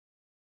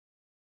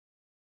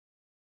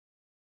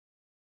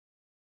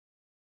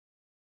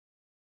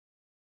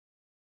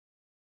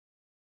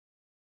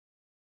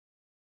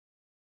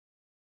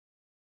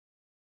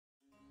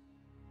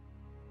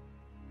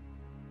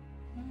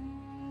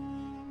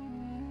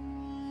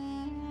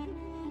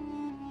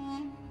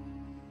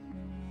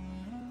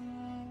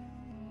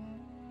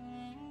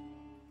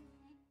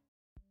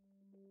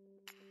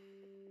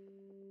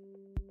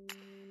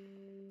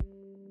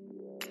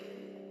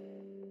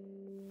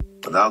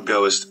When thou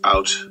goest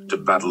out to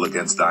battle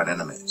against thine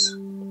enemies,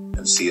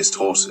 and seest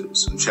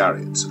horses and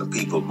chariots and a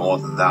people more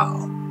than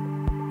thou,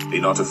 be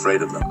not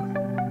afraid of them,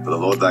 for the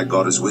Lord thy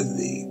God is with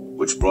thee,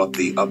 which brought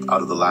thee up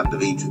out of the land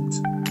of Egypt.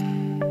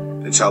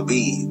 And it shall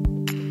be,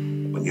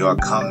 when you are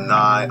come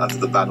nigh unto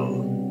the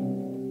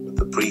battle, that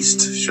the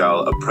priest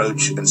shall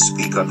approach and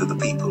speak unto the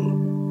people,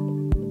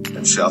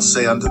 and shall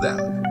say unto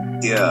them,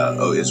 Hear,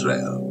 O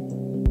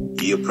Israel,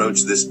 ye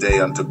approach this day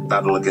unto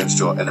battle against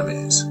your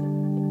enemies.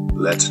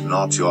 Let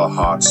not your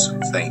hearts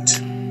faint,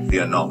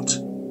 fear not,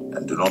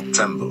 and do not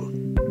tremble,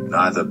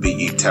 neither be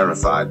ye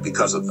terrified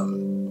because of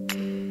them.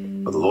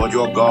 For the Lord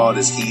your God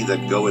is he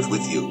that goeth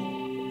with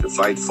you, to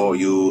fight for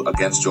you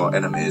against your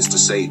enemies, to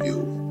save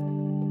you.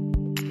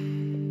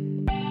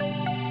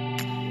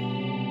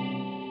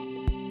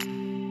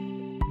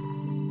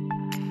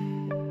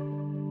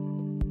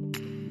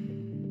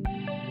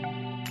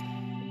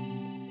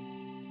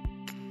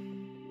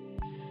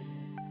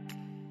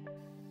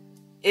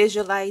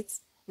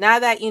 Israelites, now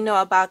that you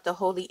know about the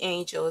holy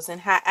angels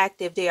and how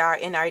active they are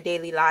in our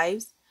daily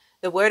lives,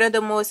 the word of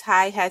the Most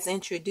High has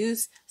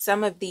introduced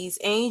some of these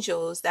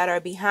angels that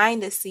are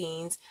behind the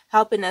scenes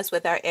helping us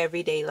with our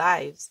everyday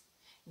lives.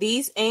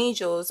 These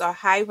angels are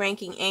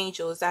high-ranking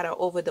angels that are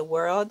over the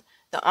world,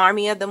 the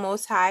army of the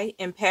Most High,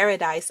 and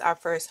paradise, our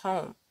first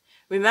home.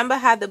 Remember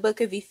how the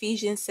book of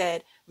Ephesians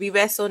said, we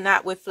wrestle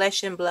not with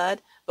flesh and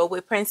blood, but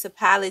with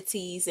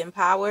principalities and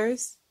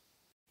powers?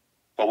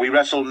 For we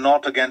wrestle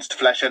not against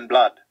flesh and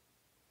blood,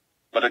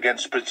 but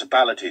against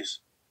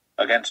principalities,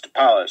 against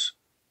powers,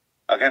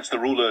 against the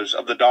rulers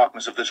of the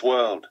darkness of this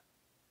world,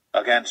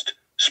 against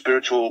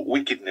spiritual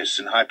wickedness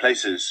in high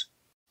places.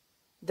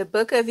 The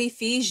book of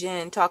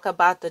Ephesians talk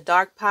about the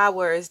dark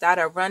powers that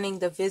are running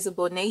the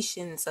visible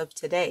nations of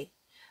today.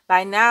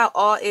 By now,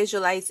 all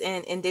Israelites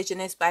and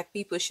indigenous black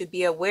people should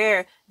be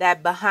aware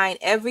that behind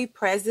every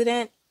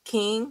president,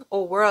 king,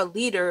 or world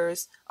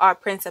leaders are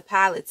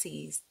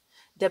principalities.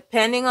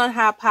 Depending on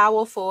how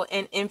powerful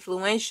and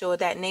influential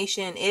that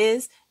nation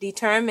is,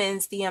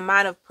 determines the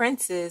amount of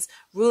princes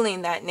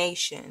ruling that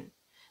nation.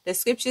 The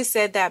scripture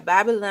said that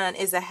Babylon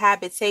is a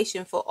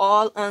habitation for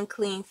all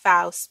unclean,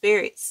 foul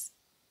spirits.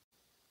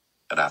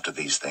 And after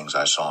these things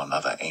I saw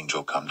another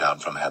angel come down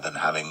from heaven,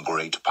 having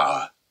great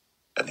power,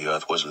 and the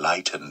earth was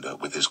lightened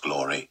with his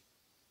glory.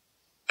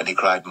 And he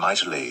cried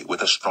mightily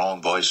with a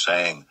strong voice,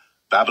 saying,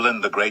 Babylon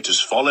the great is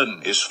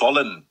fallen,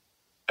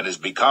 and is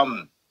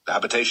become the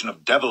habitation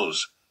of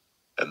devils,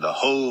 and the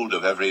hold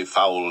of every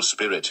foul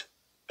spirit,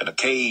 and a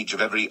cage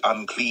of every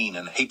unclean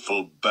and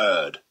hateful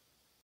bird.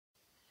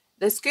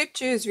 The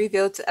scriptures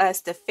reveal to us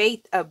the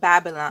fate of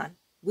Babylon.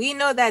 We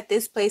know that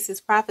this place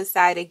is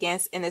prophesied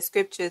against in the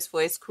scriptures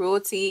for its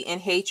cruelty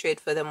and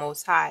hatred for the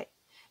Most High.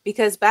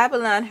 Because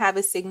Babylon have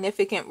a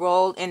significant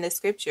role in the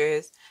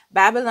scriptures,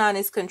 Babylon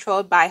is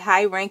controlled by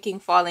high-ranking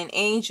fallen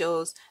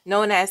angels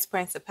known as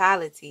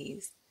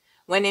principalities.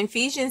 When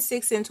Ephesians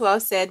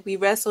 6:12 said, we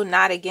wrestle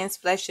not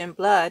against flesh and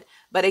blood,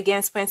 but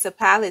against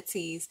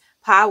principalities,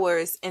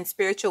 powers, and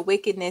spiritual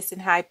wickedness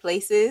in high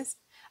places,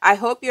 I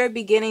hope you're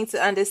beginning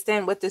to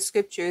understand what the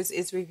scriptures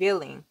is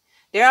revealing.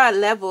 There are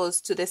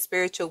levels to the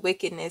spiritual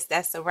wickedness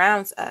that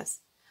surrounds us.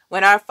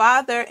 When our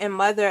father and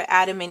mother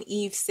Adam and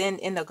Eve sinned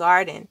in the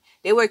garden,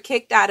 they were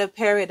kicked out of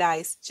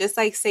paradise, just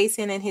like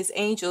Satan and his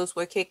angels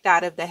were kicked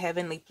out of the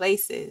heavenly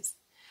places.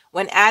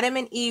 When Adam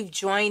and Eve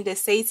joined the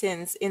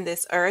Satans in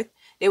this earth,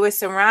 they were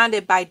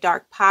surrounded by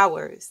dark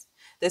powers.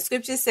 The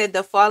scripture said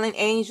the fallen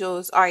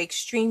angels are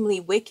extremely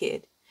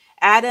wicked.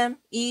 Adam,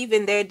 Eve,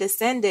 and their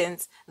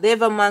descendants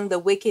live among the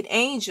wicked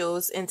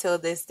angels until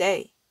this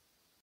day.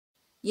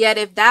 Yet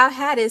if thou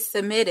hadst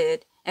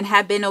submitted and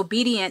have been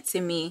obedient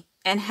to me,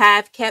 and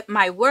have kept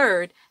my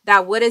word,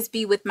 thou wouldest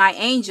be with my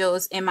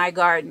angels in my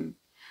garden.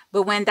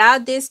 But when thou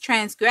didst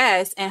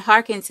transgress and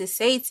hearken to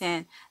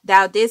Satan,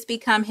 thou didst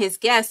become his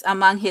guest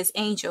among his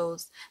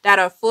angels, that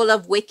are full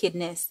of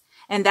wickedness.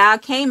 And thou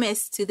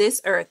camest to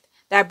this earth,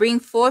 that bring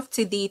forth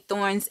to thee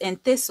thorns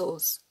and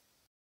thistles.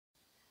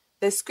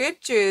 The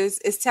scriptures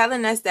is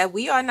telling us that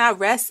we are not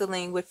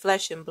wrestling with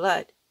flesh and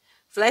blood.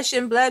 Flesh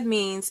and blood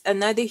means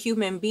another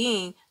human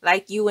being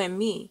like you and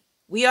me.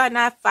 We are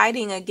not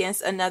fighting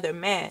against another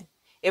man.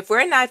 If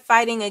we're not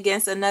fighting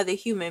against another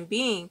human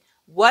being,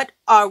 what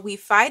are we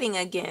fighting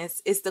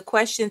against is the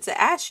question to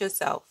ask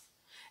yourself.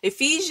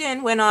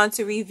 Ephesians went on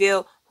to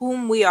reveal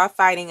whom we are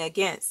fighting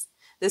against.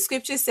 The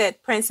scripture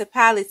said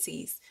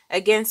principalities,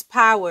 against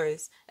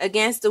powers,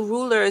 against the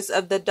rulers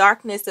of the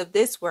darkness of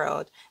this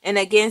world, and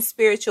against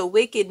spiritual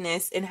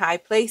wickedness in high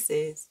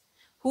places.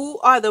 Who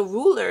are the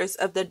rulers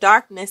of the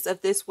darkness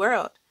of this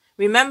world?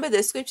 Remember,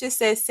 the scripture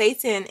says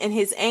Satan and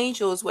his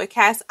angels were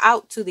cast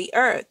out to the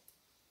earth.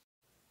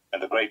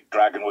 And the great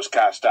dragon was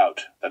cast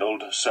out, that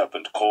old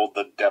serpent called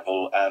the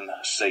devil and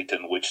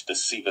Satan, which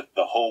deceiveth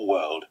the whole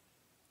world.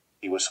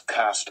 He was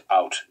cast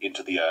out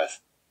into the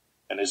earth,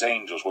 and his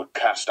angels were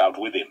cast out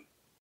with him.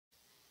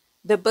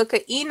 The book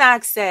of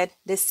Enoch said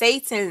the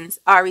Satans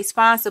are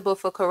responsible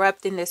for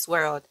corrupting this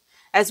world.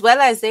 as well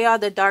as they are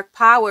the dark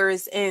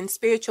powers and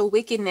spiritual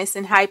wickedness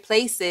in high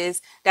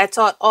places that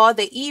taught all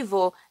the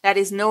evil that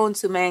is known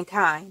to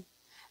mankind.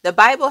 The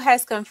Bible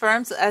has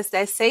confirmed to us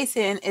that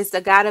Satan is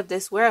the god of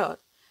this world.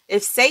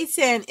 If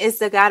Satan is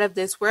the god of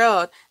this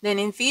world, then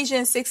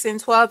Ephesians 6 and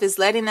 12 is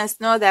letting us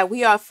know that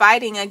we are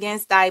fighting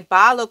against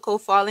diabolical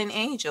fallen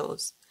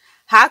angels.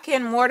 How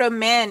can mortal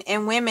men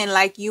and women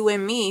like you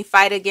and me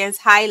fight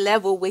against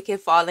high-level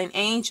wicked fallen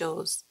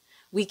angels?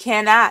 We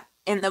cannot,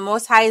 and the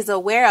Most High is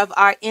aware of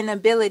our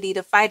inability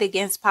to fight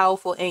against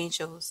powerful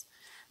angels.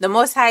 The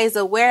Most High is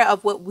aware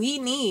of what we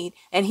need,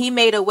 and He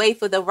made a way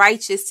for the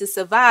righteous to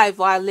survive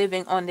while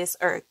living on this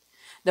earth.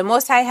 The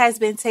Most High has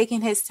been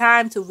taking His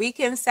time to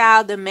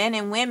reconcile the men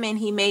and women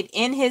He made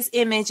in His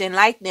image and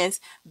likeness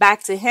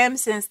back to Him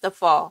since the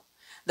fall.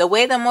 The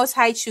way the Most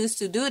High chooses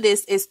to do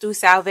this is through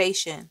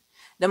salvation.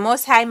 The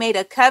Most High made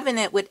a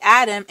covenant with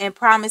Adam and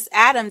promised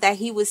Adam that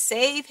He would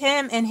save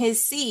him and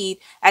his seed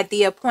at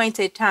the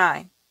appointed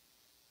time.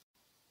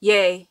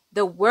 Yea,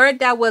 the word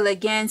that will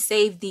again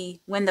save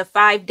thee when the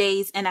 5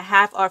 days and a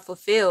half are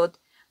fulfilled.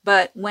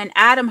 But when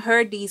Adam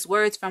heard these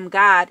words from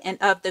God and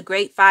of the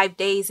great 5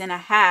 days and a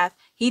half,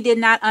 he did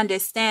not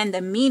understand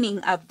the meaning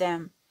of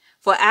them.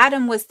 For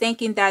Adam was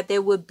thinking that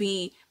there would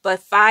be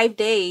but 5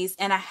 days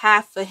and a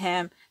half for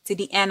him to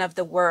the end of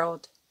the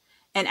world.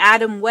 And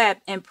Adam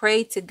wept and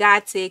prayed to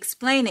God to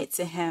explain it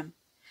to him.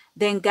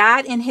 Then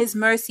God, in His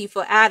mercy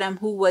for Adam,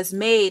 who was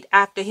made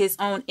after His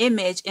own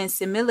image and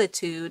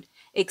similitude,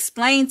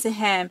 explained to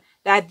him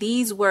that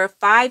these were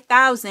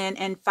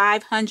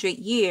 5,500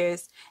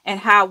 years,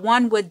 and how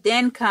one would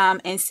then come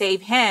and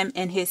save him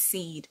and his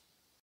seed.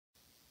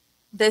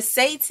 The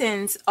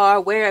Satans are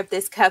aware of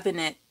this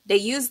covenant. They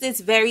use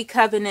this very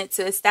covenant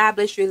to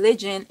establish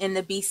religion in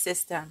the beast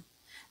system.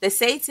 The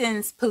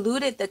Satans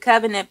polluted the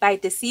covenant by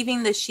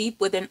deceiving the sheep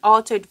with an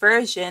altered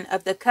version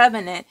of the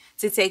covenant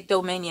to take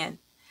dominion,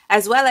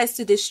 as well as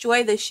to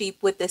destroy the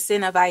sheep with the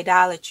sin of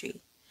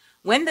idolatry.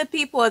 When the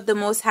people of the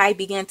Most High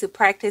began to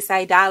practice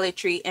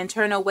idolatry and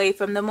turn away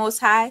from the Most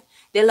High,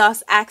 they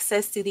lost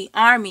access to the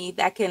army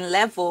that can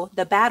level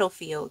the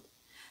battlefield.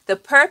 The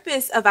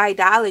purpose of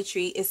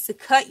idolatry is to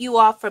cut you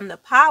off from the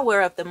power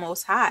of the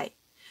Most High.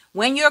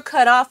 When you're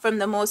cut off from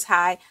the Most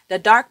High, the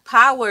dark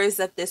powers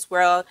of this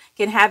world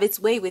can have its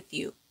way with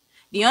you.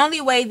 The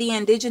only way the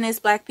indigenous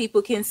black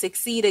people can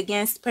succeed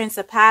against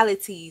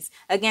principalities,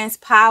 against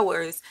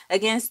powers,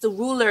 against the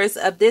rulers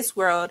of this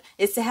world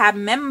is to have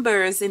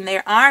members in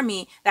their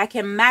army that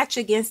can match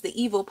against the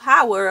evil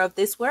power of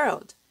this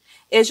world.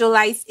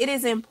 Israelites, it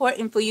is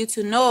important for you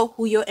to know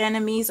who your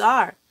enemies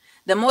are.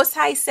 The Most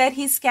High said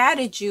He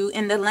scattered you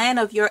in the land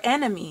of your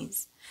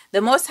enemies.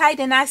 The Most High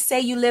did not say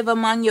you live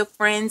among your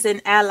friends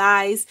and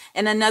allies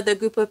and another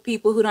group of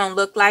people who don't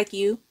look like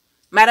you.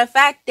 Matter of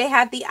fact, they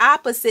have the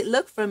opposite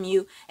look from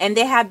you, and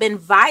they have been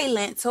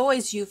violent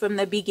towards you from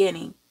the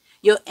beginning.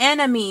 Your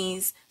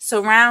enemies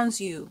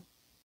surround you.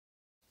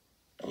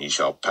 And ye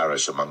shall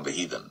perish among the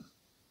heathen,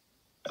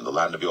 and the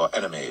land of your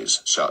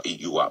enemies shall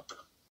eat you up.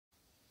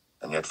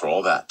 And yet for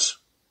all that,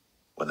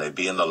 when they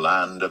be in the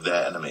land of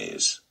their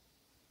enemies,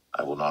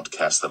 I will not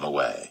cast them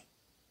away,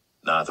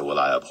 neither will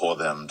I abhor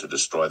them to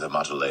destroy them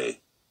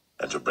utterly,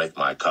 and to break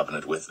my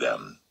covenant with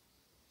them,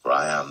 for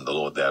I am the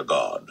Lord their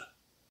God.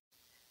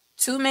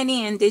 Too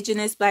many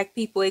indigenous black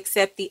people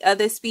accept the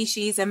other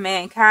species of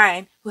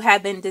mankind who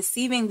have been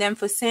deceiving them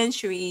for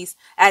centuries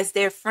as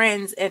their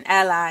friends and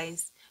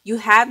allies. You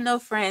have no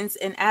friends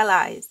and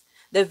allies.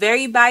 The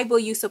very Bible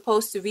you're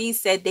supposed to read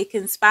said they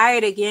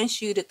conspired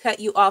against you to cut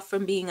you off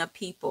from being a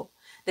people.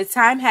 The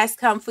time has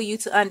come for you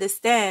to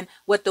understand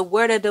what the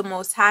word of the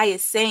Most High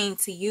is saying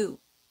to you.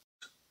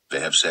 They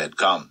have said,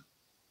 Come,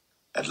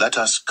 and let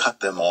us cut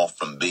them off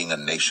from being a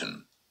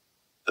nation,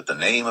 that the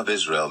name of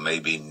Israel may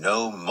be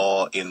no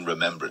more in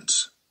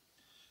remembrance.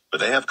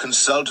 But they have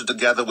consulted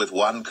together with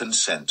one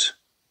consent.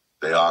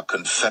 They are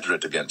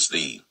confederate against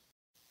thee.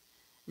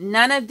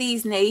 None of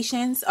these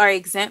nations are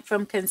exempt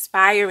from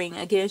conspiring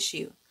against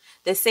you.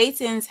 The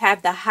Satans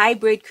have the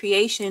hybrid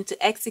creation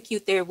to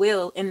execute their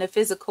will in the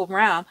physical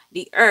realm,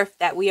 the earth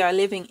that we are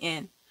living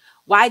in.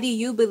 Why do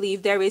you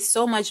believe there is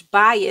so much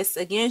bias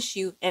against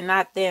you and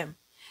not them?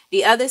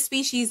 The other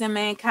species of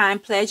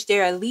mankind pledge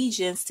their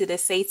allegiance to the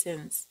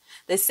Satans.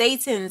 The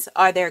Satans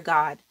are their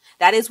God.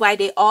 That is why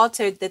they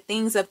altered the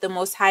things of the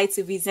Most High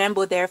to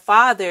resemble their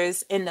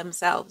fathers in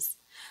themselves.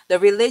 The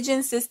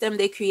religion system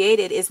they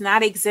created is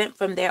not exempt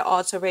from their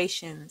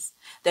alterations.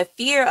 The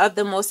fear of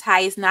the Most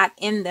High is not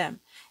in them.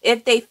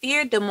 If they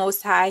feared the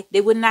Most High, they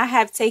would not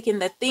have taken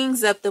the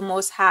things of the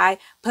Most High,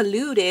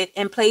 polluted,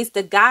 and placed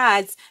the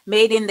gods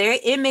made in their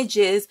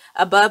images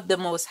above the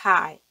Most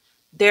High.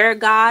 Their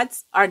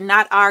gods are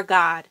not our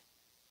God.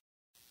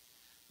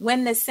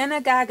 When the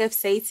synagogue of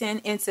Satan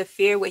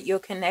interfered with your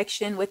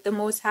connection with the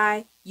Most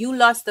High, you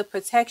lost the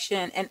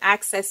protection and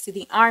access to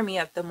the army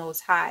of the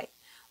Most High.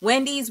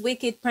 When these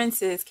wicked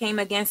princes came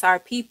against our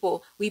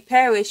people, we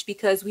perished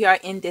because we are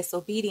in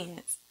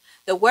disobedience.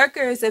 The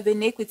workers of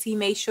iniquity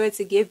made sure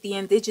to give the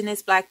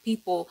indigenous black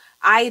people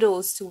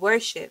idols to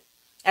worship.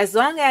 As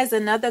long as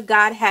another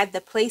God had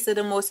the place of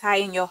the Most High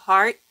in your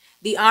heart,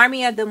 the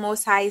army of the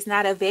Most High is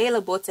not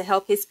available to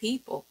help his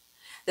people.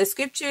 The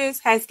scriptures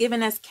has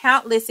given us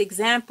countless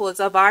examples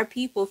of our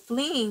people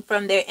fleeing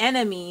from their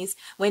enemies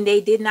when they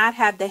did not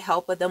have the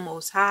help of the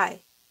Most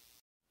High.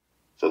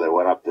 So there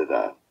went up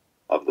thither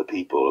of the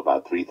people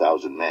about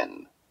 3,000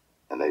 men,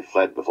 and they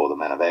fled before the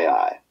men of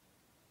Ai.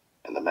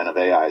 And the men of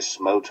Ai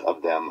smote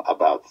of them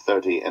about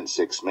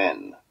 36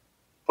 men,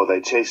 for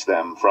they chased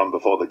them from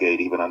before the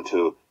gate even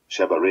unto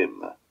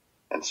Shebarim,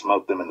 and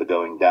smote them in the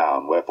going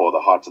down, wherefore the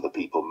hearts of the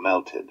people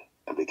melted,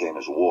 and became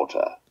as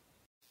water.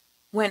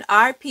 When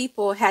our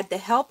people had the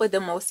help of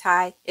the Most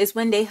High is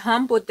when they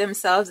humbled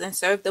themselves and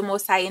served the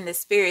Most High in the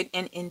spirit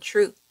and in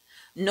truth.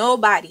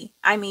 Nobody,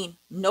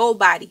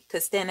 nobody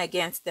could stand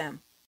against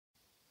them.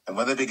 And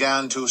when they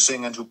began to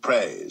sing and to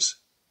praise,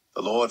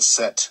 the Lord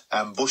set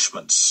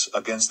ambushments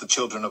against the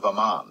children of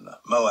Ammon,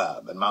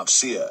 Moab, and Mount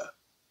Seir,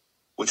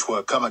 which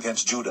were come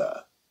against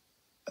Judah,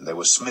 and they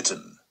were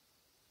smitten.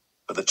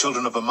 But the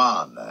children of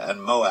Ammon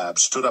and Moab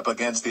stood up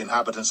against the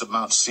inhabitants of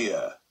Mount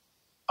Seir,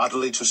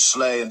 utterly to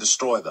slay and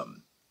destroy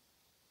them.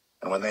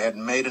 And when they had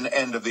made an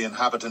end of the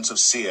inhabitants of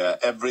Seir,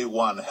 every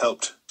one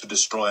helped to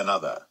destroy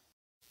another.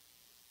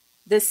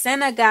 The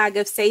synagogue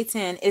of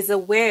Satan is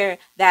aware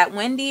that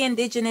when the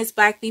indigenous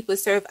black people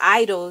serve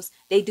idols,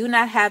 they do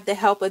not have the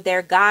help of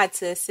their God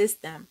to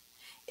assist them.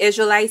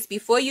 Israelites,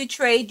 before you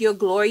trade your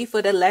glory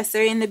for the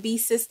lesser in the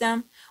beast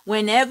system,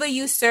 whenever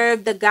you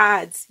serve the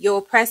gods your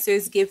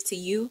oppressors give to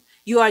you,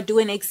 you are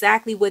doing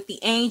exactly what the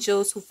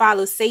angels who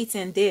follow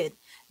Satan did,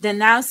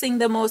 denouncing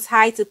the Most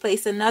High to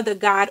place another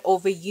God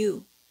over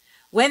you.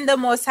 When the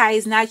Most High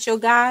is not your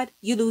God,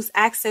 you lose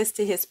access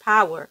to his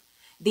power.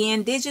 The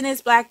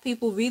indigenous black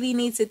people really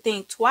need to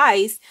think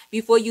twice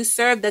before you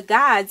serve the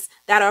gods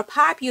that are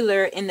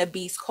popular in the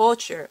beast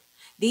culture.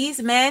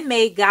 These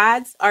man-made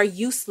gods are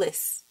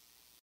useless.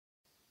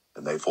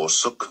 And they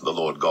forsook the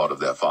Lord God of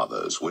their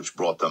fathers, which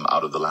brought them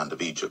out of the land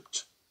of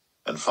Egypt,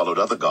 and followed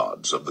other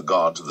gods of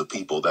the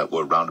people that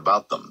were round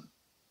about them,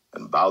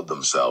 and bowed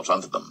themselves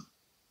unto them,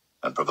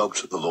 and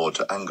provoked the Lord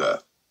to anger.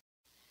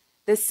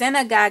 The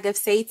synagogue of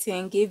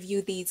Satan give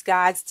you these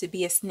gods to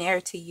be a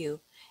snare to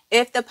you.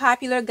 If the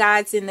popular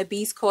gods in the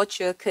beast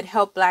culture could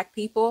help black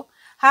people,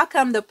 how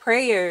come the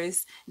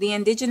prayers the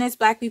indigenous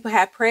black people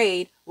have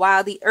prayed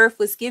while the earth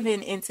was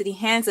given into the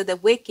hands of the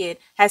wicked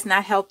has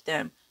not helped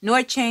them,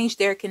 nor changed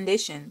their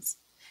conditions?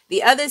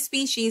 The other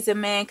species of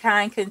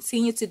mankind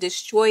continue to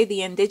destroy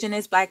the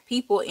indigenous black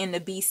people in the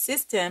beast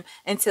system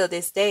until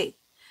this day.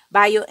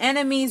 By your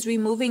enemies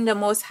removing the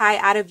Most High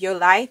out of your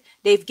life,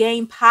 they've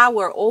gained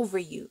power over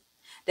you.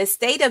 The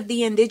state of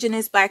the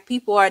indigenous black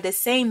people are the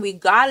same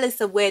regardless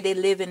of where they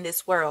live in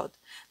this world.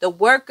 The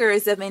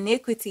workers of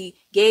iniquity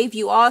gave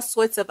you all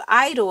sorts of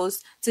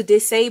idols to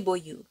disable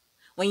you.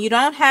 When you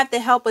don't have the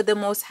help of the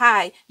Most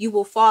High, you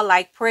will fall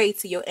like prey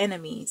to your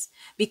enemies.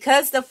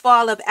 Because the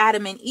fall of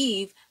Adam and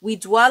Eve, we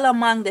dwell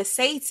among the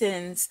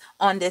Satans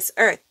on this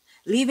earth,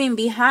 leaving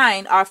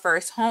behind our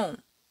first home.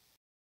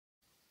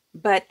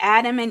 But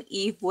Adam and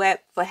Eve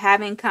wept for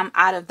having come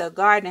out of the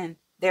garden,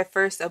 their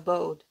first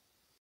abode.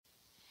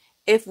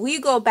 If we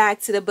go back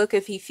to the book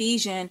of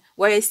Ephesians,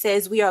 where it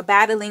says we are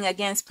battling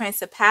against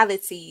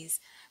principalities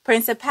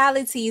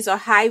are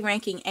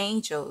high-ranking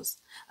angels.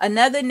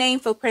 Another name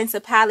for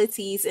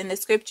principalities in the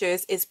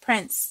scriptures is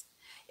prince.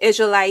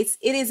 Israelites,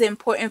 it is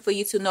important for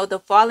you to know the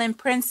fallen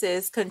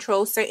princes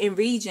control certain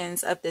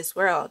regions of this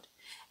world.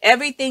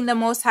 Everything the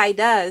Most High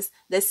does,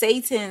 the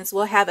Satans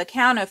will have a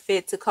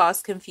counterfeit to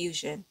cause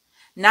confusion.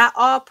 Not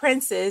all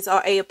princes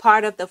are a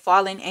part of the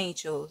fallen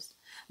angels.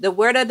 The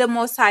word of the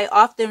Most High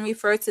often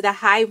refers to the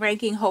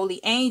high-ranking holy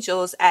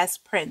angels as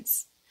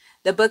prince.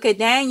 The book of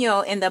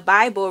Daniel in the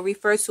Bible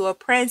refers to a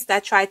prince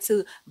that tried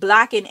to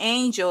block an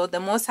angel the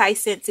Most High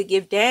sent to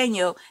give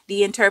Daniel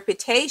the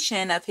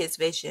interpretation of his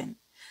vision.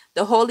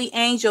 The holy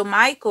angel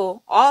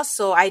Michael,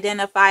 also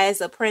identified as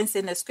a prince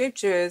in the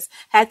scriptures,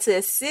 had to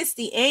assist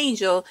the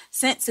angel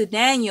sent to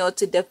Daniel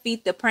to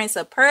defeat the prince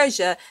of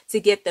Persia to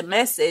get the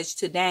message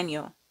to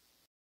Daniel.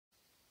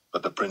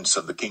 But the prince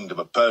of the kingdom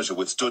of Persia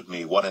withstood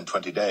me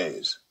 21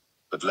 days.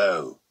 But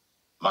lo,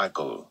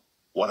 Michael,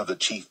 one of the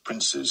chief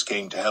princes,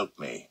 came to help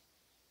me,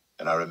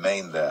 and I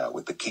remained there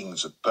with the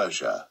kings of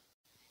Persia.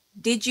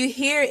 Did you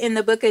hear in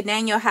the book of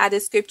Daniel how the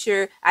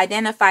scripture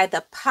identified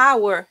the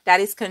power that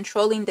is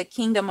controlling the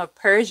kingdom of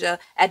Persia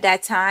at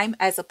that time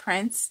as a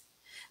prince?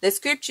 The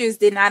scriptures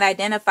did not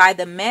identify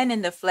the man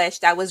in the flesh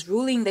that was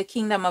ruling the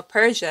kingdom of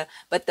Persia,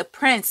 but the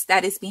prince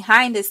that is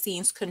behind the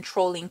scenes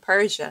controlling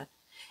Persia.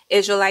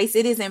 Israelites,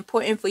 it is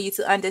important for you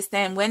to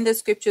understand when the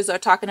scriptures are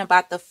talking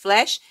about the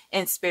flesh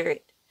and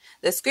spirit.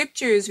 The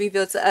scriptures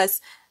reveal to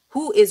us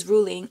who is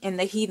ruling in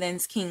the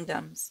heathens'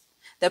 kingdoms.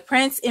 The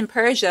prince in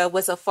Persia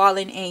was a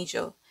fallen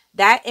angel.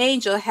 That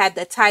angel had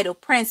the title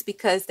prince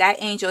because that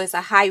angel is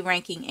a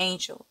high-ranking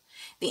angel.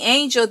 The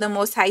angel the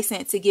Most High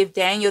sent to give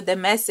Daniel the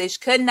message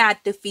could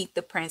not defeat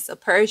the prince of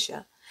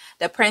Persia.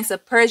 The prince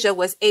of Persia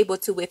was able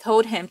to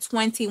withhold him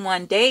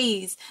 21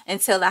 days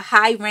until a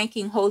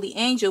high-ranking holy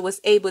angel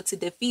was able to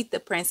defeat the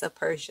prince of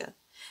Persia.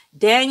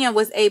 Daniel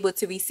was able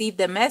to receive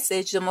the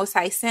message the Most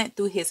High sent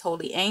through his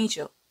holy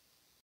angel.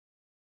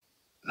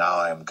 Now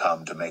I am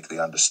come to make thee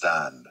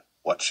understand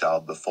what shall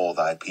befall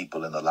thy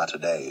people in the latter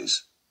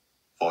days,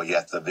 for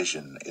yet the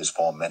vision is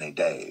for many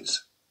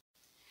days.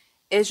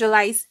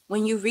 Israelites,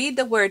 when you read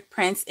the word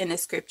prince in the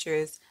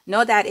scriptures,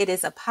 know that it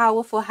is a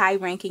powerful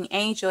high-ranking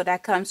angel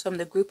that comes from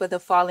the group of the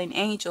fallen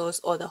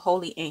angels or the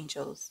holy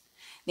angels.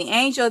 The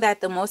angel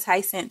that the Most High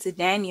sent to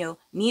Daniel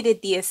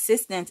needed the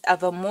assistance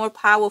of a more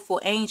powerful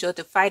angel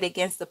to fight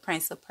against the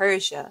prince of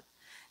Persia.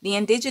 The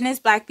indigenous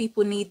black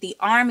people need the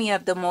army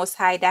of the Most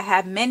High that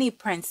have many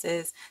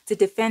princes to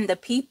defend the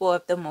people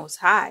of the Most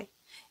High.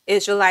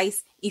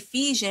 Israelites,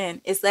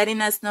 Ephesians is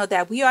letting us know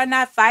that we are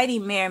not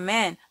fighting mere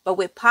men, but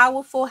with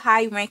powerful,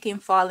 high-ranking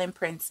fallen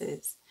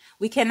princes.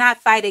 We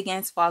cannot fight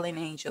against fallen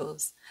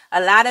angels. A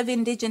lot of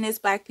indigenous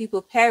black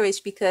people perish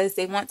because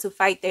they want to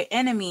fight their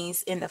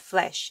enemies in the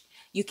flesh.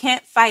 You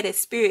can't fight a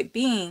spirit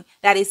being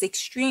that is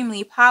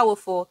extremely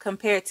powerful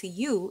compared to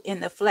you in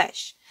the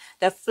flesh.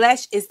 The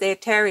flesh is their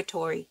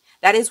territory.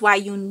 That is why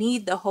you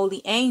need the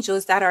holy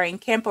angels that are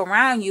encamped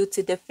around you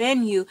to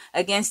defend you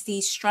against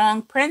these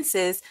strong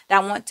princes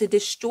that want to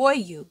destroy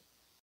you.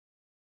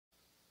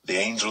 The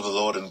angel of the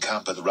Lord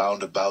encampeth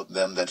round about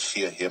them that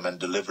fear him, and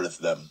delivereth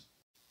them.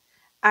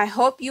 I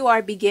hope you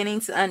are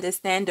beginning to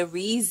understand the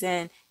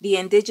reason the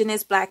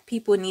indigenous black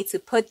people need to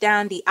put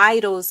down the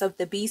idols of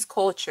the beast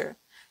culture,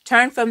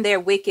 turn from their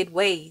wicked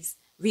ways,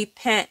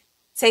 repent,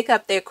 take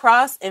up their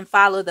cross, and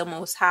follow the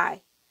Most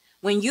High.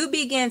 When you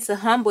begin to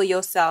humble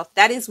yourself,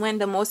 that is when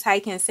the Most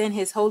High can send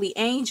his holy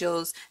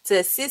angels to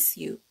assist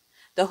you.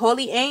 The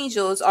holy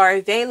angels are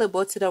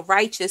available to the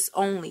righteous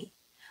only.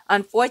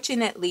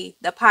 Unfortunately,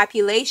 the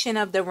population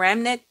of the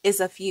remnant is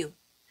a few.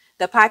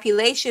 The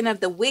population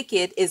of the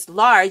wicked is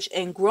large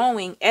and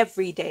growing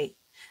every day.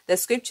 The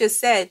scripture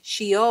said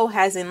Sheol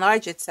has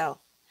enlarged itself.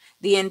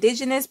 The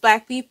indigenous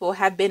black people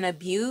have been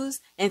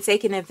abused and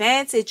taken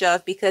advantage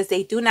of because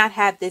they do not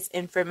have this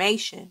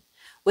information.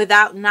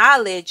 Without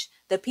knowledge,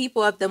 the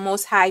people of the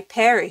Most High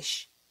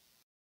perish.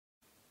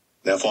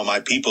 Therefore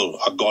my people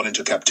are gone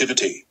into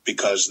captivity,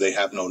 because they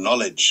have no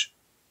knowledge,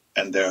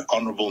 and their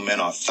honorable men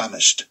are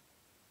famished,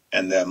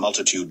 and their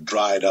multitude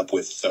dried up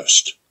with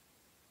thirst.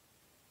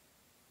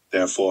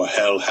 Therefore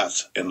hell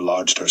hath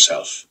enlarged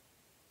herself,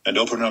 and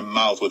opened her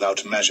mouth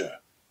without measure,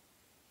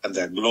 and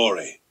their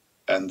glory,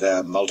 and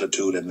their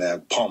multitude, and their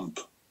pomp,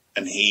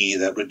 and he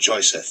that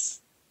rejoiceth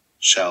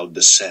shall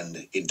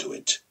descend into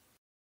it.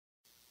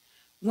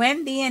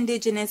 When the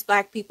indigenous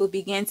black people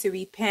begin to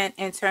repent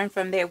and turn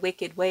from their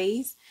wicked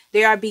ways,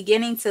 they are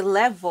beginning to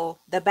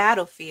level the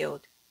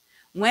battlefield.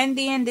 When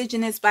the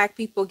indigenous black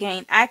people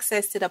gain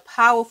access to the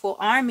powerful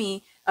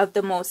army of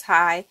the Most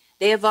High,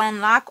 they have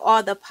unlocked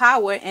all the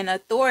power and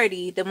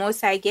authority the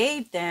Most High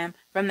gave them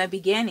from the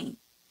beginning.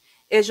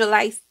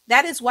 Israelites,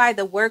 that is why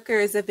the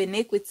workers of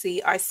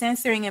iniquity are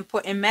censoring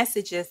important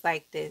messages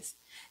like this.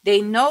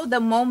 They know the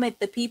moment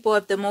the people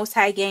of the Most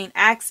High gain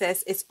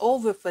access, it's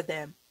over for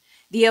them.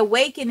 The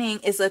awakening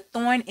is a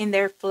thorn in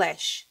their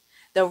flesh.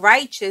 The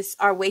righteous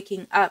are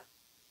waking up.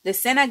 The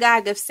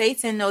synagogue of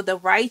Satan know the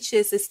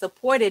righteous is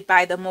supported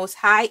by the Most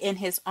High and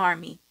his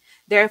army.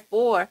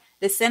 Therefore,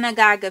 the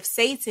synagogue of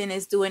Satan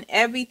is doing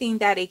everything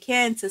that it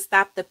can to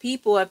stop the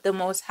people of the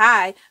Most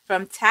High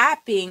from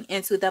tapping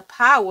into the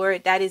power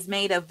that is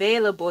made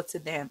available to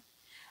them.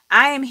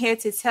 I am here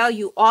to tell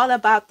you all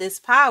about this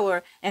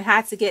power and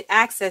how to get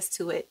access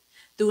to it.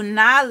 Through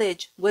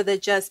knowledge will the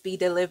just be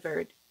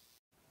delivered.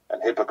 An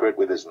hypocrite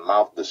with his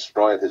mouth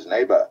destroyeth his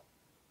neighbor,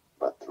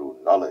 but through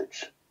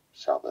knowledge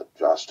shall the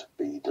just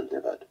be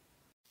delivered.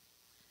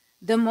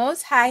 The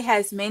Most High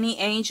has many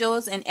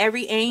angels, and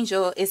every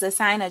angel is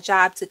assigned a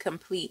job to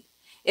complete.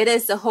 It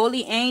is the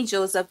holy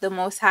angels of the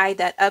Most High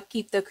that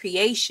upkeep the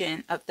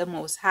creation of the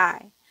Most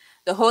High.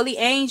 The holy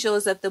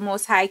angels of the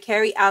Most High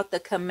carry out the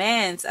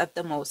commands of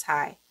the Most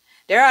High.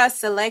 There are a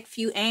select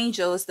few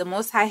angels the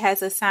Most High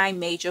has assigned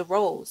major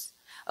roles.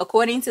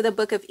 According to the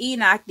book of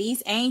Enoch,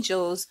 these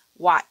angels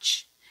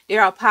watch. They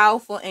are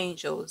powerful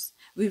angels.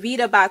 We read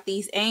about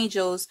these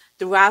angels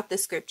throughout the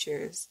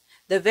scriptures.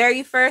 The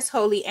very first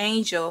holy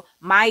angel,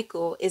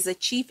 Michael, is a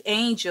chief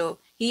angel.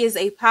 He is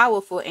a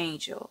powerful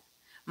angel.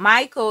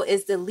 Michael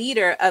is the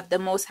leader of the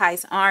Most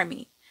High's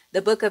army.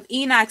 The book of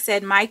Enoch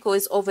said Michael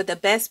is over the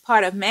best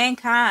part of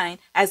mankind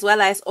as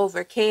well as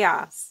over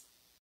chaos.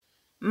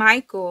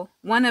 Michael,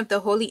 one of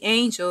the holy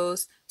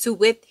angels, to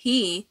wit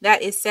he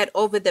that is set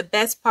over the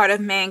best part of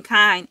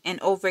mankind and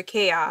over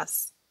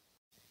chaos.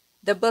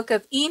 The book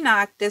of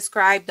Enoch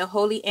described the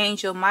holy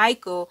angel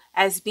Michael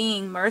as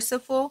being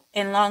merciful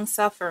and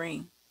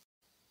long-suffering.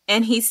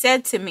 And he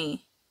said to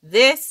me,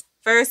 "This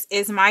first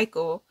is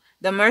Michael,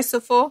 the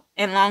merciful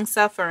and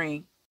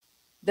long-suffering."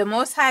 The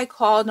Most High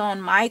called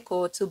on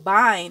Michael to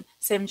bind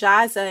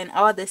Semjaza and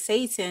all the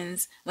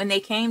Satans when they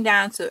came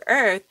down to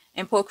earth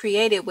and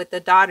procreated with the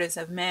daughters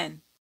of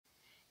men.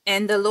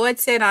 And the Lord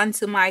said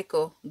unto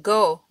Michael,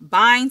 Go,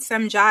 bind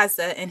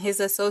Samjaza and his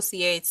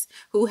associates,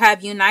 who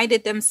have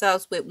united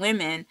themselves with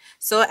women,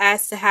 so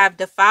as to have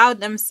defiled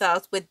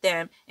themselves with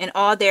them in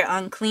all their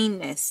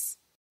uncleanness.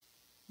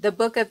 The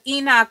book of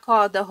Enoch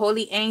called the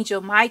holy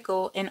angel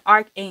Michael an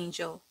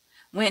archangel.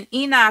 When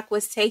Enoch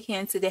was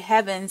taken to the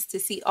heavens to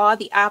see all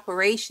the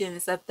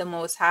operations of the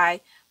Most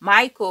High,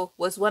 Michael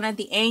was one of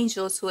the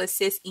angels who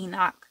assist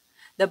Enoch.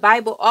 The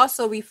Bible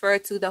also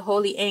referred to the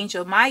holy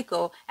angel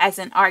Michael as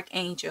an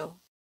archangel.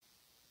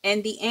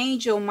 And the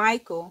angel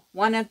Michael,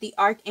 one of the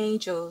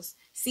archangels,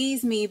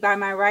 seized me by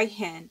my right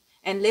hand,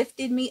 and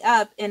lifted me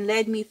up, and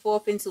led me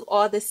forth into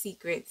all the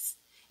secrets.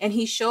 And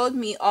he showed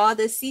me all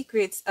the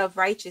secrets of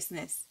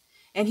righteousness.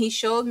 And he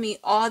showed me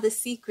all the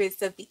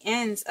secrets of the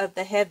ends of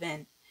the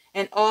heaven,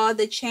 and all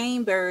the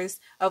chambers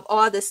of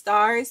all the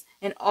stars,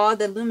 and all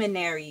the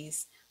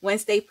luminaries,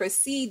 whence they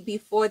proceed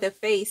before the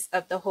face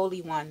of the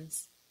holy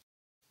ones.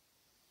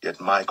 Yet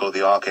Michael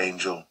the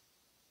archangel,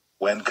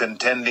 when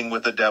contending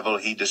with the devil,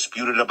 he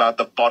disputed about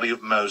the body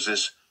of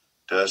Moses,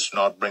 durst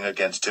not bring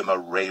against him a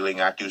railing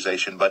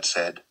accusation, but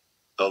said,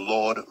 The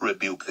Lord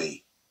rebuke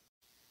thee.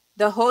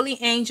 The holy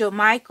angel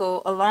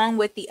Michael, along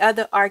with the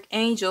other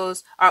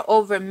archangels, are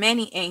over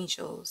many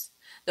angels.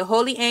 The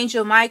holy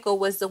angel Michael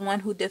was the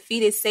one who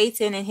defeated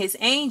Satan and his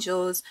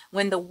angels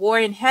when the war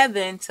in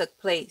heaven took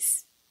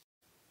place.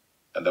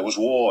 And there was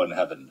war in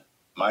heaven.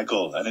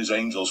 Michael and his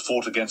angels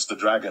fought against the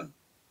dragon.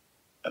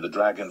 And the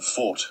dragon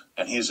fought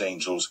and his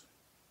angels,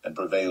 and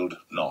prevailed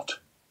not.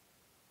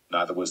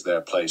 Neither was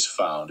their place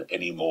found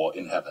any more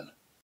in heaven.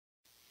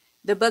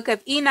 The book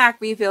of Enoch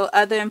revealed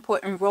other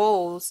important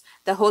roles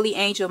the holy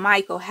angel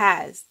Michael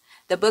has.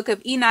 The book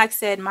of Enoch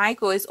said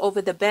Michael is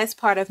over the best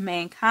part of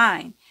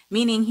mankind,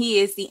 meaning he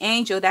is the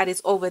angel that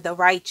is over the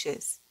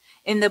righteous.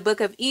 In the book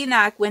of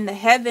Enoch, when the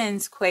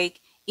heavens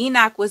quake,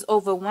 Enoch was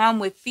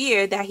overwhelmed with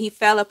fear that he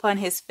fell upon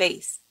his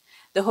face.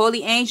 The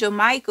holy angel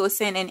Michael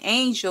sent an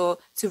angel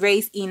to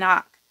raise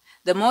Enoch.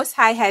 The Most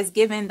High has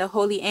given the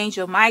holy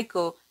angel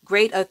Michael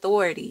great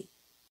authority.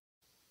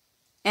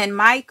 And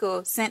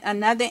Michael sent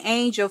another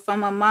angel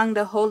from among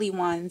the holy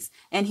ones,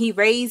 and he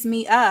raised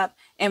me up.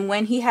 And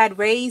when he had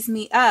raised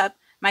me up,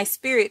 my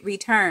spirit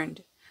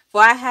returned.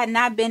 For I had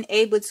not been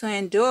able to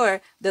endure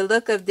the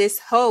look of this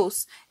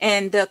host,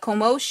 and the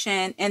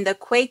commotion, and the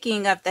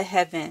quaking of the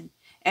heaven.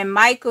 And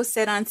Michael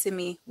said unto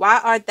me,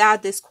 Why art thou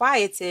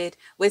disquieted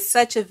with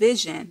such a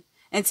vision?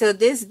 Until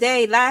this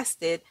day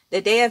lasted,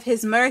 the day of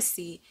his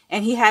mercy,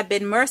 and he had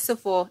been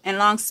merciful and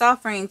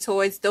long-suffering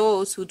towards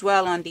those who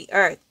dwell on the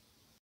earth.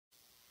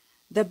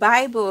 The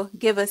Bible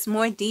gives us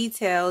more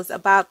details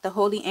about the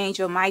holy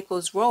angel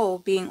Michael's role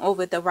being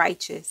over the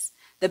righteous,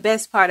 the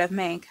best part of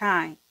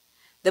mankind.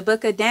 The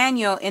book of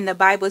Daniel in the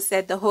Bible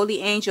said the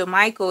holy angel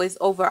Michael is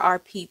over our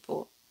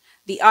people.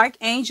 The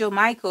archangel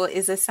Michael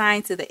is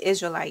assigned to the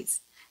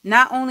Israelites.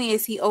 Not only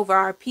is he over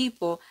our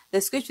people,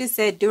 the scripture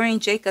said during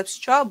Jacob's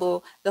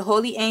trouble, the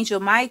holy angel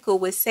Michael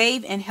would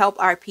save and help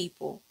our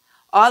people.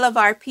 All of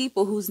our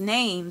people whose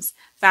names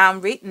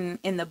found written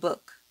in the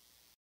book.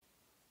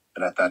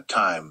 And at that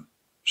time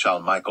shall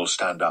Michael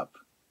stand up,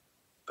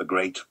 the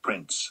great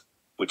prince,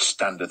 which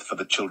standeth for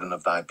the children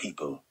of thy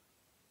people.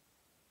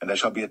 And there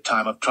shall be a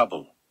time of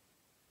trouble,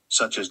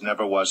 such as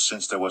never was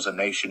since there was a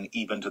nation,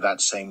 even to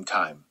that same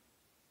time.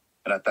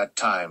 And at that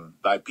time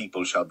thy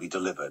people shall be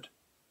delivered,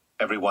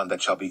 every one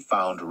that shall be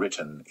found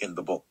written in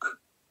the book.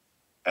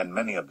 And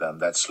many of them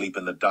that sleep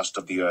in the dust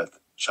of the earth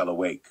shall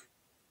awake,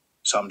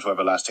 some to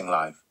everlasting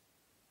life,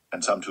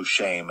 and some to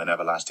shame and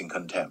everlasting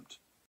contempt.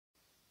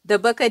 The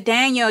book of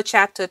Daniel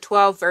chapter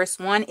 12 verse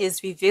 1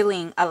 is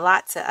revealing a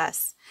lot to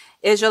us.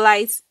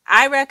 Israelites,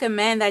 I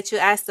recommend that you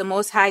ask the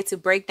Most High to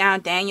break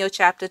down Daniel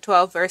chapter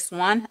 12 verse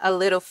 1 a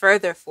little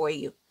further for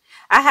you.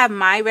 I have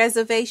my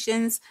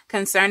reservations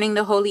concerning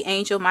the holy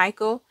angel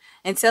Michael.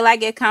 Until I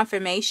get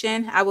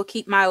confirmation, I will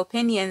keep my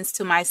opinions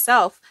to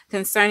myself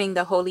concerning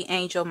the holy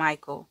angel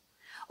Michael.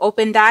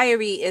 Open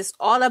Diary is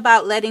all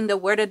about letting the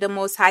word of the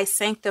Most High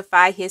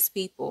sanctify his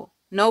people.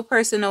 No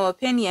personal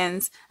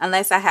opinions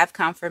unless I have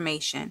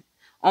confirmation.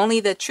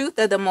 Only the truth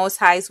of the Most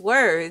High's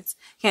words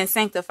can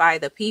sanctify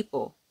the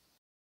people.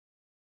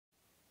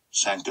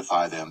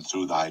 Sanctify them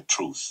through thy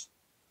truth.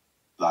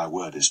 Thy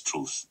word is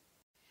truth.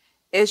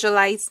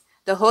 Israelites,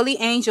 the holy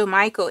angel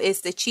Michael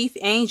is the chief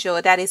angel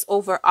that is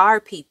over our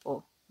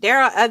people. There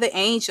are other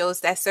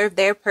angels that serve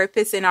their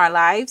purpose in our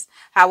lives.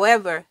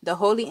 However, the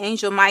holy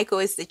angel Michael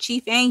is the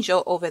chief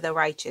angel over the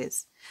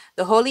righteous.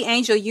 The holy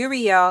angel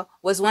Uriel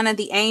was one of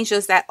the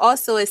angels that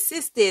also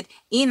assisted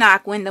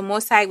Enoch when the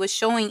Most High was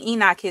showing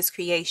Enoch his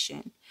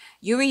creation.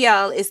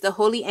 Uriel is the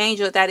holy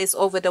angel that is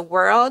over the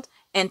world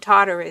and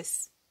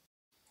Tartarus.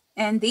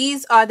 And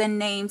these are the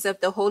names of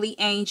the holy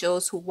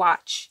angels who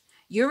watch.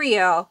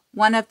 Uriel,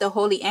 one of the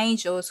holy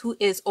angels who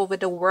is over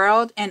the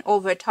world and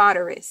over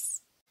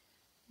Tartarus.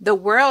 The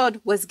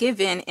world was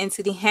given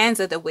into the hands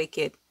of the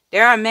wicked.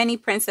 There are many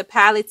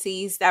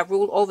principalities that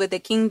rule over the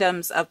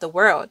kingdoms of the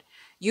world.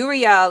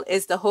 Uriel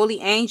is the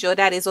holy angel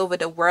that is over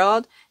the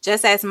world,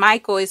 just as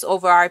Michael is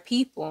over our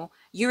people.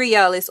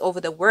 Uriel is over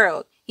the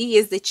world. He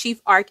is the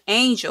chief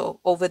archangel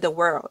over the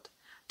world.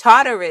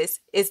 Tartarus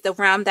is the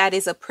realm that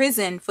is a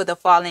prison for the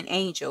fallen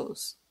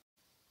angels.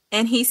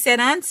 And he said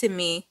unto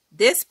me,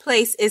 This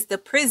place is the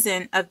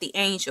prison of the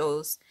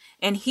angels,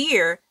 and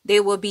here they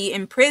will be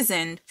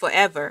imprisoned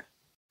forever.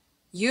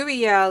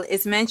 Uriel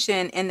is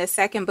mentioned in the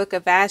second book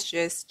of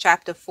Esdras,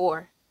 chapter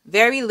 4.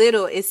 Very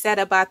little is said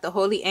about the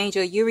holy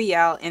angel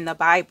Uriel in the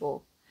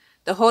Bible.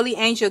 The holy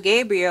angel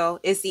Gabriel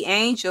is the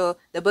angel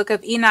the book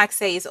of Enoch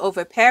says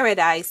over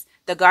paradise,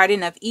 the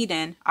Garden of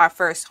Eden, our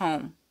first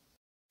home.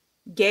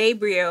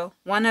 Gabriel,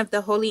 one of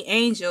the holy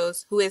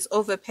angels who is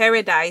over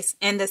paradise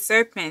and the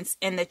serpents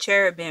and the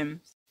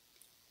cherubims.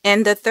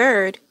 And the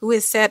third, who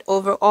is set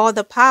over all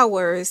the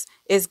powers,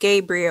 is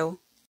Gabriel.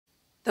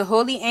 The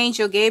holy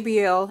angel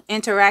Gabriel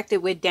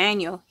interacted with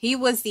Daniel. He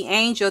was the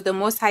angel the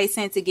Most High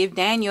sent to give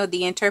Daniel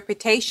the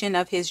interpretation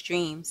of his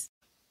dreams.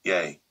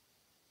 Yea,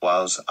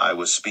 whilst I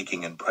was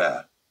speaking in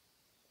prayer,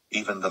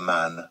 even the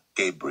man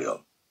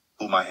Gabriel,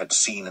 whom I had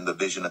seen in the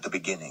vision at the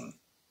beginning,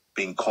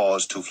 being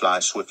caused to fly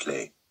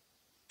swiftly,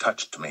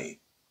 touched me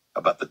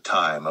about the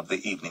time of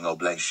the evening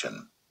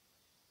oblation.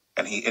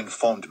 And he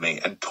informed me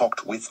and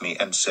talked with me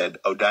and said,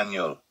 O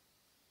Daniel,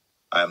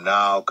 I am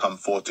now come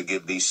forth to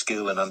give thee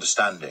skill and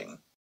understanding.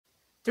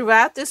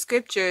 Throughout the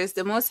scriptures,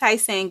 the Most High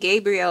sent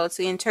Gabriel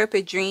to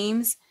interpret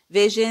dreams,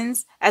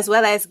 visions, as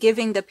well as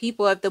giving the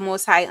people of the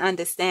Most High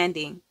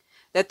understanding.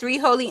 The three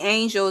holy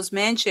angels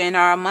mentioned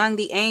are among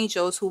the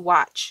angels who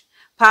watch,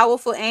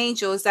 powerful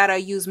angels that are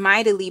used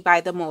mightily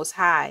by the Most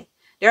High.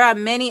 There are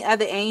many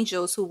other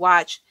angels who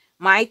watch.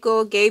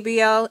 Michael,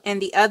 Gabriel, and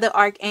the other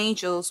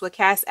archangels will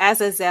cast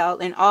Azazel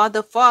and all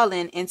the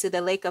fallen into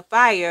the lake of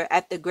fire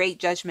at the great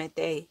judgment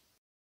day.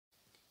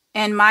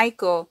 And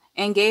Michael,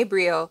 and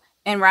Gabriel,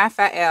 and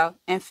Raphael,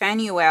 and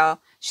Phanuel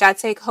shall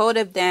take hold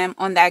of them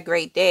on that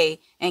great day,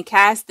 and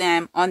cast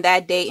them on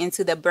that day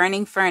into the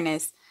burning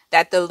furnace,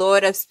 that the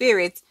Lord of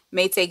spirits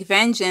may take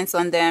vengeance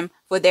on them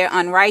for their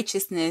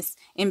unrighteousness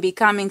in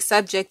becoming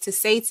subject to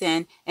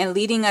Satan and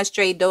leading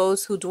astray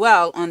those who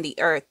dwell on the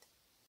earth.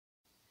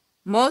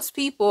 Most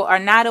people are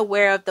not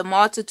aware of the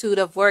multitude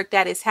of work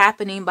that is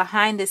happening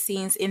behind the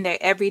scenes in their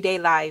everyday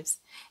lives.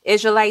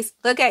 Israelites,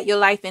 look at your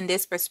life in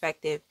this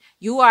perspective.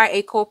 You are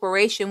a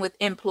corporation with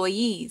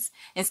employees.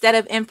 Instead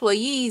of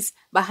employees,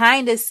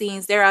 behind the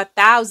scenes, there are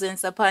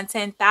thousands upon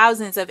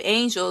 10,000s of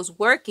angels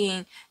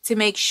working to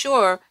make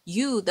sure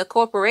you, the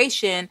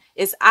corporation,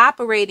 is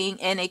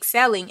operating and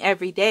excelling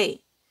every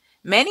day.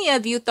 Many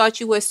of you thought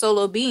you were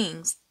solo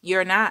beings.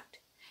 You're not.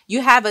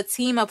 You have a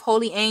team of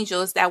holy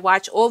angels that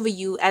watch over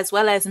you as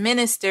well as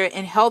minister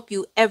and help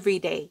you every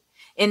day,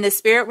 in the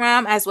spirit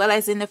realm as well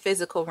as in the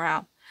physical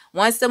realm.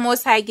 Once the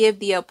Most High give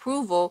the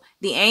approval,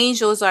 the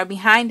angels are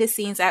behind the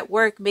scenes at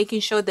work, making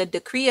sure the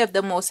decree of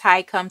the Most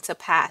High come to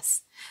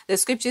pass. The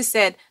scripture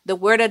said, the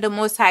word of the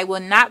Most High will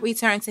not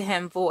return to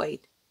him void.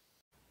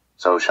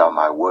 So shall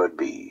my word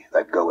be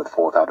that goeth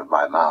forth out of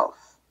my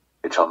mouth.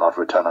 It shall not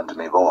return unto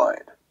me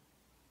void,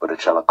 but it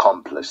shall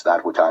accomplish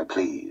that which I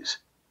please,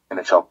 and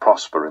it shall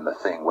prosper in the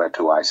thing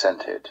whereto I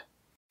sent it.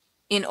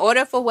 In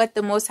order for what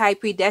the Most High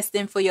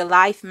predestined for your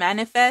life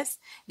manifest,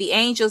 the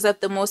angels of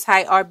the Most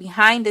High are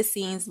behind the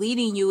scenes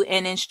leading you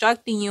and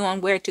instructing you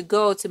on where to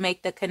go to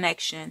make the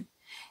connection.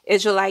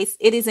 Israelites,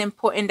 it is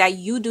important that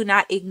you do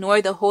not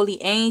ignore the holy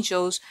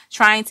angels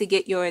trying to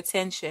get your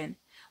attention.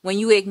 When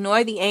you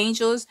ignore the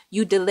angels,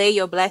 you delay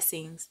your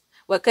blessings.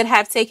 What could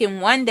have taken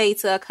one day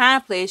to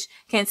accomplish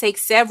can take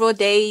several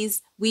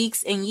days,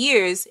 weeks, and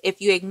years if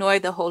you ignore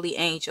the holy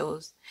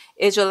angels.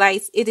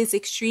 Israelites, it is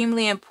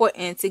extremely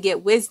important to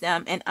get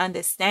wisdom and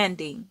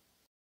understanding.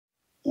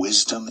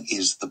 Wisdom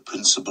is the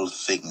principal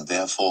thing,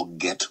 therefore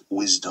get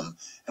wisdom,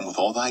 and with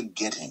all thy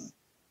getting,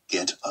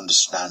 get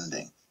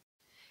understanding.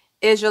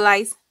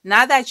 Israelites,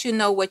 now that you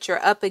know what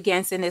you're up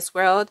against in this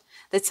world,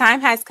 the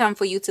time has come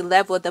for you to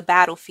level the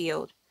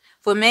battlefield.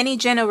 For many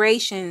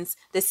generations,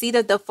 the seed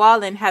of the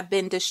fallen have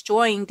been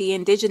destroying the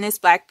indigenous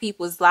black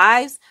people's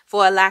lives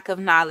for a lack of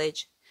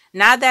knowledge.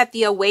 Now that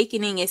the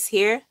awakening is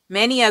here,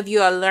 many of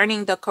you are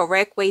learning the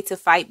correct way to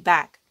fight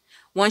back.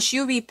 Once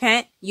you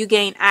repent, you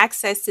gain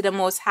access to the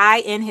Most High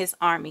and his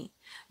army.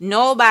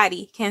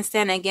 Nobody can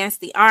stand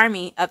against the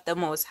army of the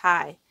Most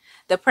High.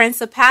 The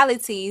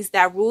principalities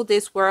that rule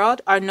this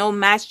world are no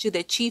match to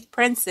the chief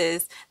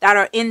princes that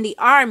are in the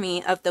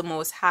army of the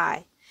Most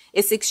High.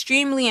 It's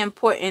extremely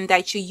important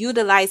that you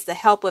utilize the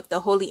help of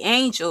the holy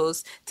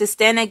angels to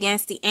stand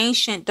against the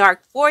ancient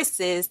dark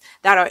forces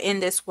that are in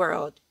this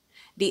world.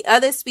 The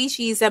other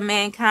species of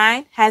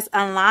mankind has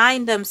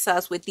aligned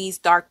themselves with these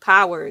dark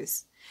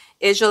powers.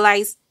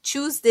 Israelites,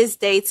 choose this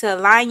day to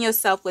align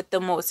yourself with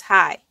the Most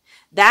High.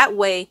 That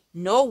way,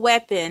 no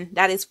weapon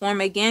that is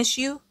formed against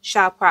you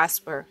shall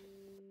prosper.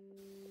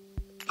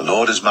 The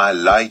Lord is my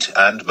light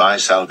and my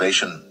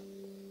salvation.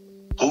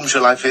 Whom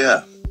shall I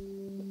fear?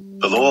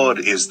 The Lord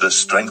is the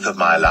strength of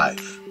my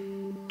life.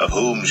 Of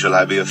whom shall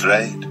I be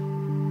afraid?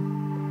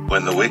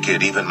 When the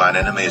wicked, even mine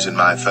enemies and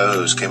my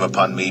foes, came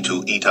upon me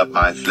to eat up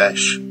my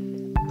flesh,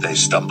 they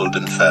stumbled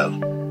and fell.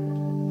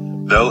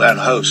 Though an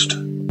host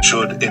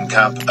should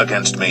encamp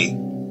against me,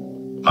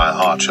 my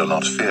heart shall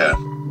not fear.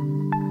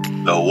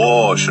 Though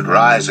war should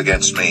rise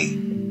against me,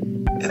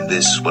 in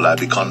this will I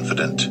be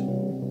confident.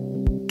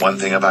 One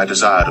thing have I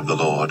desired of the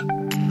Lord,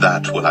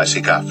 that will I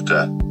seek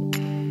after,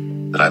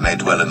 that I may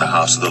dwell in the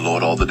house of the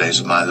Lord all the days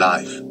of my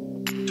life,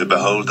 to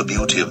behold the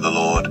beauty of the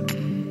Lord,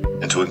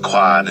 and to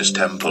inquire in his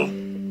temple.